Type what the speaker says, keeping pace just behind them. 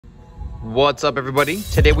What's up, everybody?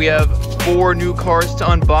 Today we have 4 new cars to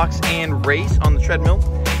unbox and race on the treadmill.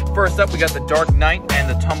 First up, we got the Dark Knight and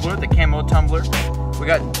the Tumbler, the camo Tumbler. We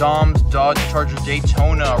got Dom's Dodge Charger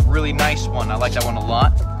Daytona, a really nice one. I like that one a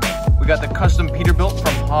lot. We got the custom Peterbilt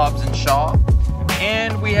from Hobbs and Shaw.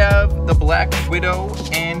 And we have the Black Widow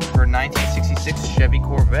and her 1966 Chevy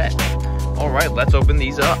Corvette. All right, let's open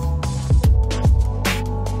these up.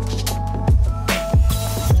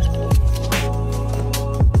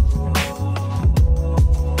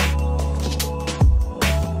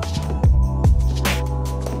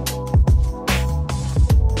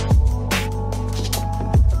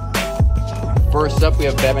 First up, we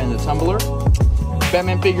have Batman and the Tumbler.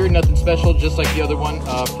 Batman figure, nothing special, just like the other one.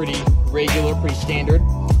 Pretty regular, pretty standard.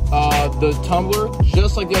 The Tumbler,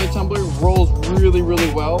 just like the other Tumbler, rolls really, really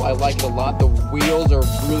well. I like it a lot. The wheels are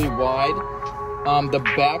really wide. The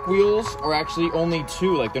back wheels are actually only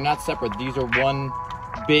 2. Like, they're not separate. These are one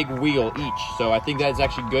big wheel each. So I think that's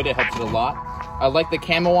actually good. It helps it a lot. I like the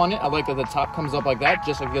camo on it. I like that the top comes up like that,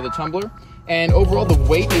 just like the other Tumbler. And overall, the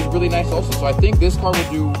weight is really nice also. So I think this car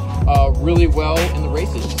will do really well in the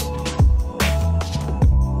races.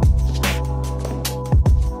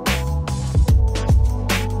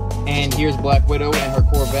 And here's Black Widow and her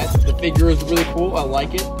Corvette. The figure is really cool. I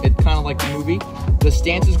like it. It's kind of like the movie. The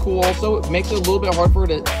stance is cool also. It makes it a little bit hard for her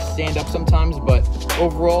to stand up sometimes, but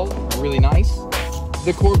overall, really nice.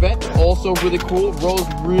 The Corvette, also really cool. Rolls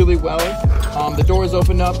really well. The doors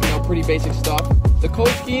open up, pretty basic stuff. The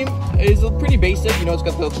color scheme is pretty basic. It's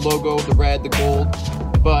got the logo, the red, the gold,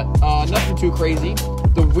 but nothing too crazy.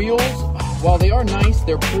 The wheels, while they are nice,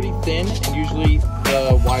 they're pretty thin, and usually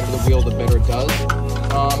the wider the wheel, the better it does.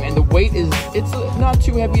 And the weight it's not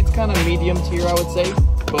too heavy. It's kind of medium tier, I would say.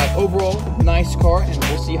 But overall, nice car, and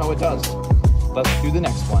we'll see how it does. Let's do the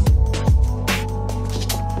next one.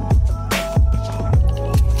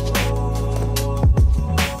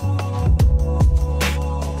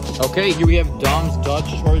 Okay, here we have Dom's Dodge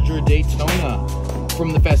Charger Daytona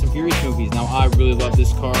from the Fast and Furious movies. Now, I really love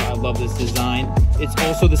this car. I love this design. It's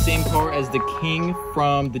also the same car as the King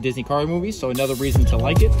from the Disney car movies, so another reason to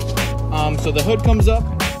like it. So the hood comes up,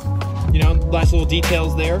 nice little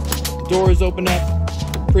details there. The doors open up,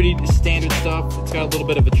 pretty standard stuff. It's got a little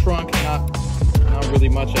bit of a trunk, not really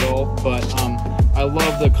much at all, but I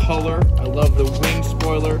love the color. I love the wing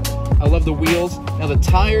spoiler. I love the wheels. Now the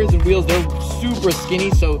tires and wheels, they're super skinny,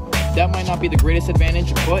 so that might not be the greatest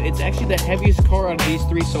advantage, but it's actually the heaviest car out of these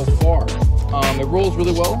 3 so far. It rolls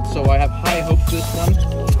really well, so I have high hopes for this one.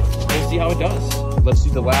 We'll see how it does. Let's do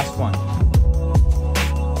the last one.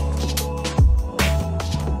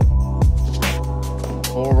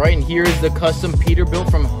 All right, and here is the custom Peterbilt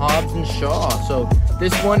from Hobbs and Shaw. So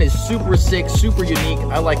this one is super sick, super unique.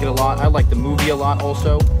 I like it a lot. I like the movie a lot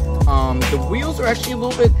also. The wheels are actually a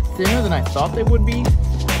little bit thinner than I thought they would be,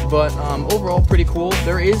 but overall pretty cool.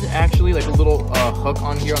 There is actually like a little hook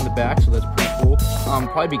on here on the back, so that's pretty cool.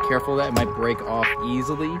 Probably be careful of that. It might break off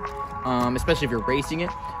easily, especially if you're racing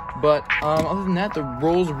it. But other than that, the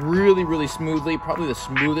rolls really, really smoothly. Probably the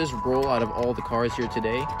smoothest roll out of all the cars here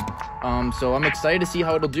today. So I'm excited to see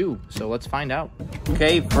how it'll do. So let's find out.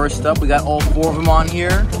 Okay, first up, we got all 4 of them on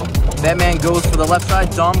here. Batman goes for the left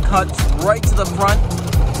side. Dom cuts right to the front.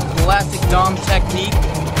 Classic Dom technique.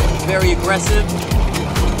 Very aggressive.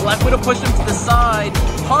 Black Widow pushed him to the side.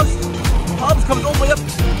 Hobbs comes all the way up.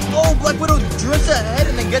 Oh, Black Widow drifts ahead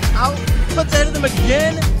and then gets out. Cuts ahead of them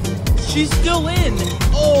again. She's still in.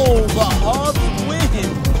 Oh, the Hobbs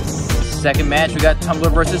wins. Second match, we got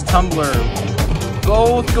Tumbler versus Tumbler.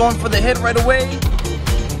 Both going for the hit right away.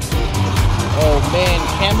 Oh man,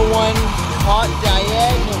 Campbell one caught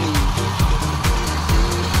diagonally.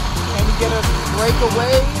 Can we get a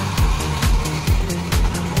breakaway?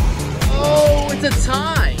 Oh, it's a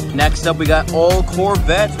tie. Next up, we got all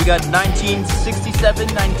Corvettes. We got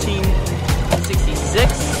 1967,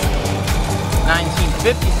 1966.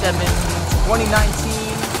 1957, 2019,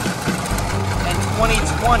 and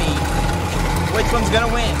 2020. Which one's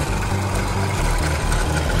gonna win?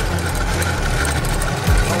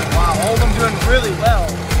 Oh wow, all of them doing really well.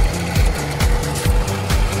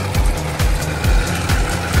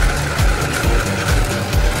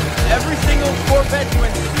 Every single Corvette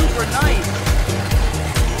doing super nice.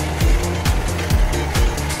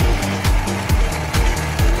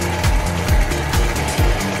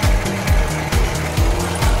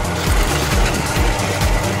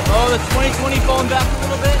 Oh, the 2020 falling back a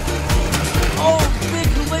little bit. Oh, big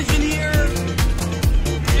collision here.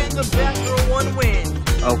 And the Batgirl one win.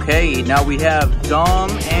 Okay, now we have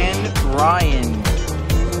Dom and Brian.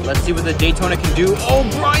 Let's see what the Daytona can do. Oh,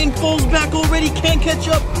 Brian falls back already. Can't catch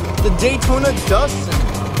up. The Daytona doesn't.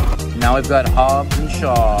 Now we've got Hobbs and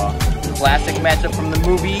Shaw. Classic matchup from the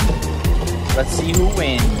movie. Let's see who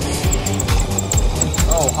wins.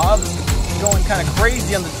 Oh, Hobbs is going kind of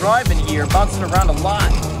crazy on the drive-in here, bouncing around a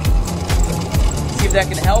lot. See if that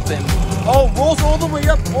can help him. Oh, rolls all the way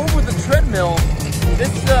up over the treadmill.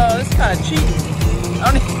 This kind of cheap.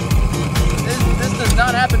 This does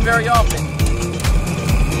not happen very often.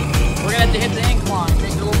 We're gonna have to hit the incline,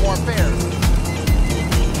 make it a little more fair.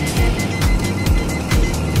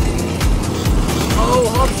 Oh,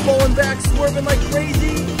 Hobbs falling back, swerving like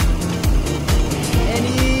crazy. And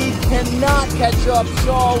he cannot catch up.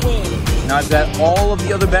 Shaw wins. Now I've got all of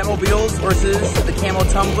the other Batmobiles versus the Camo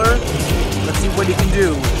Tumbler. Let's see what he can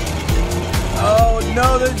do. Oh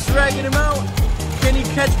no, they're dragging him out. Can he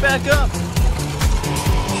catch back up?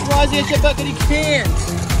 Tries to catch back and he can't.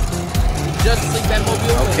 Justice League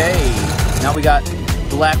Batmobile. Okay, now we got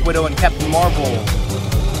Black Widow and Captain Marvel.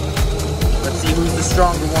 Let's see who's the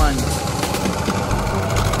stronger one.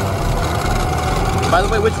 By the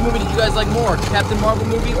way, which movie did you guys like more? Captain Marvel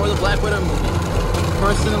movie or the Black Widow movie?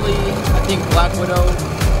 Personally, I think Black Widow,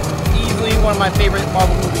 easily one of my favorite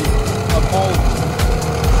Marvel movies of all.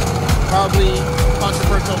 Probably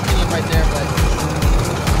controversial opinion right there, but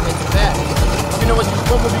it's bad. Let me know what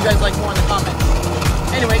movie you guys like more in the comments.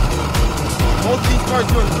 Anyway, both of these cars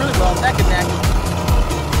doing really well, neck and neck.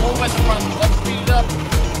 Full west front, let's speed it up.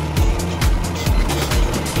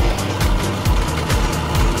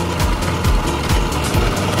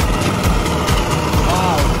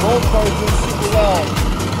 Both cars doing super well.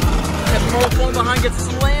 Captain Marvel falling behind gets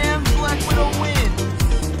slammed. Black Widow wins.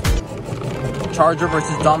 Charger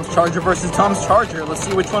versus Dom's Charger versus Tom's Charger. Let's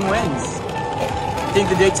see which one wins. I think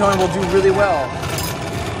the Daytona will do really well.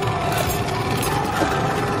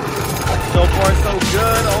 So far, so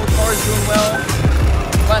good. All the cars doing well.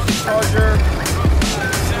 Classic Charger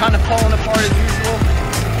kind of falling apart as usual.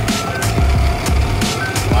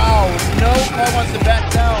 Wow, no car wants to back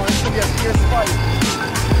down. It's gonna be a fierce fight.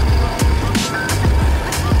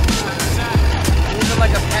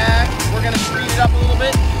 Like a pack. We're gonna speed it up a little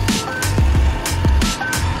bit.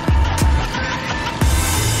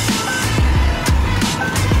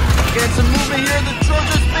 Getting some movement here. The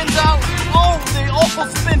Charger spins out. Oh, they all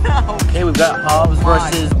spin out. Okay, we've got Hobbs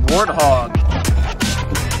versus Warthog.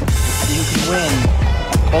 See who can win.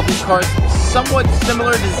 Both these cars somewhat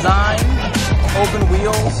similar design. Open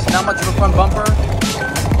wheels, not much of a front bumper.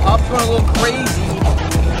 Hobbs going a little crazy.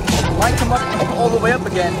 Might come up all the way up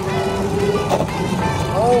again.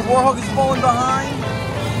 Oh, Warthog is falling behind.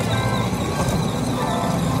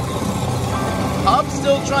 Hobbs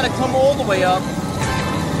still trying to come all the way up.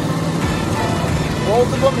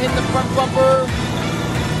 Both of them hitting the front bumper.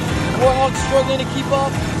 Warthog struggling to keep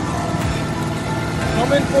up.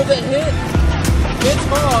 Coming for the hit. It's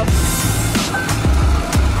Hobbs.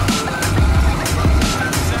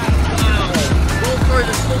 Wow. Both cars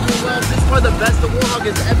are still doing well. This is probably the best the Warthog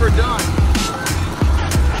has ever done.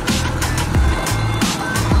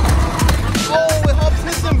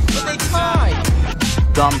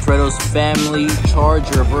 Dom Toretto's family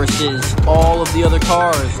Charger versus all of the other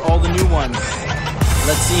cars, all the new ones.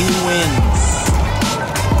 Let's see who wins.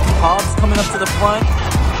 Hobbs coming up to the front,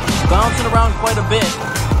 bouncing around quite a bit.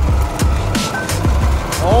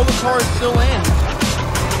 All the cars still in.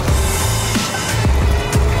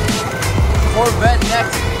 Corvette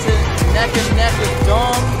neck and neck with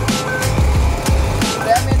Dom.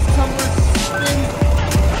 Batman's Tumbler spins,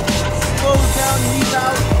 slows down, he's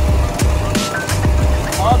out.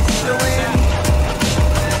 Hobbs still in.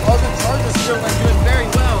 All the Chargers still in, doing very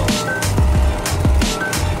well.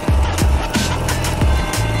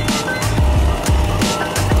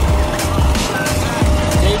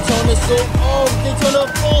 Daytona still. Oh, Daytona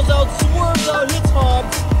falls out, swerves out, hits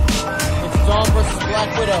Hobbs. It's Dom versus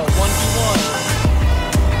Black Widow, 1v1.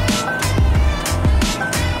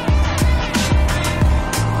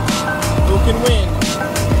 Who can win?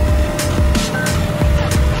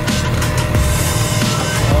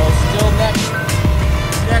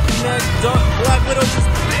 Neck and neck. Black Widow just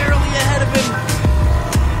barely ahead of him.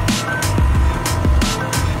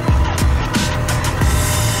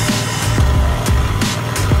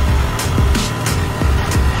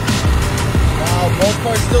 Wow, both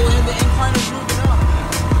cars still in. The incline is moving up.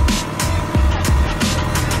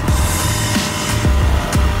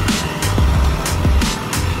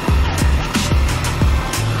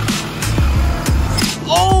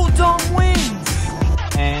 Oh, Dom wins!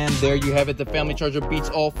 And there you have it. The family Charger beats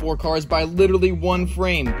all four cars by literally one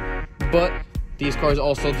frame. But these cars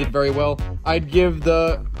also did very well. I'd give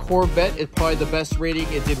the Corvette, it's probably the best rating.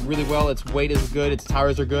 It did really well. Its weight is good. Its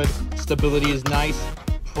tires are good. Stability is nice.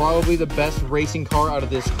 probably the best racing car out of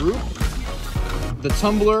this group. The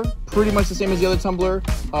Tumbler, pretty much the same as the other Tumbler.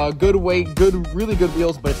 Good weight, really good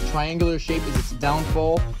wheels, but its triangular shape is its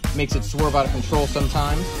downfall. Makes it swerve out of control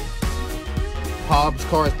sometimes. Hobbs'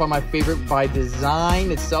 car is probably my favorite by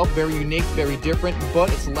design itself. Very unique, very different,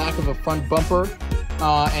 but its lack of a front bumper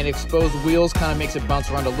and exposed wheels kind of makes it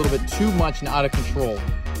bounce around a little bit too much and out of control.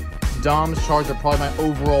 Dom's Charge are probably my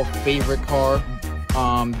overall favorite car.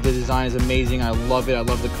 The design is amazing. I love it. I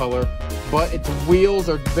love the color. But its wheels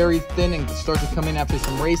are very thin and start to come in after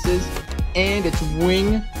some races. And its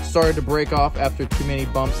wing started to break off after too many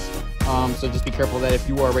bumps. So just be careful of that if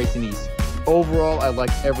you are racing these. Overall, I like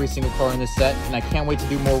every single car in this set, and I can't wait to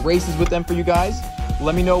do more races with them for you guys.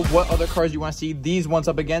 Let me know what other cars you want to see these ones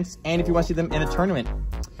up against, and if you want to see them in a tournament.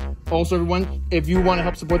 Also, everyone, if you want to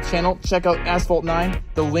help support the channel, check out Asphalt 9.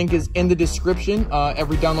 The link is in the description.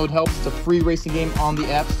 Every download helps. It's a free racing game on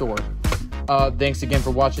the App Store. Thanks again for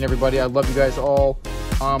watching, everybody. I love you guys all.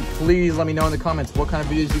 Please let me know in the comments what kind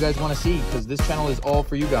of videos you guys want to see, because this channel is all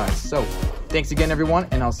for you guys. So, thanks again, everyone,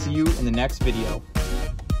 and I'll see you in the next video.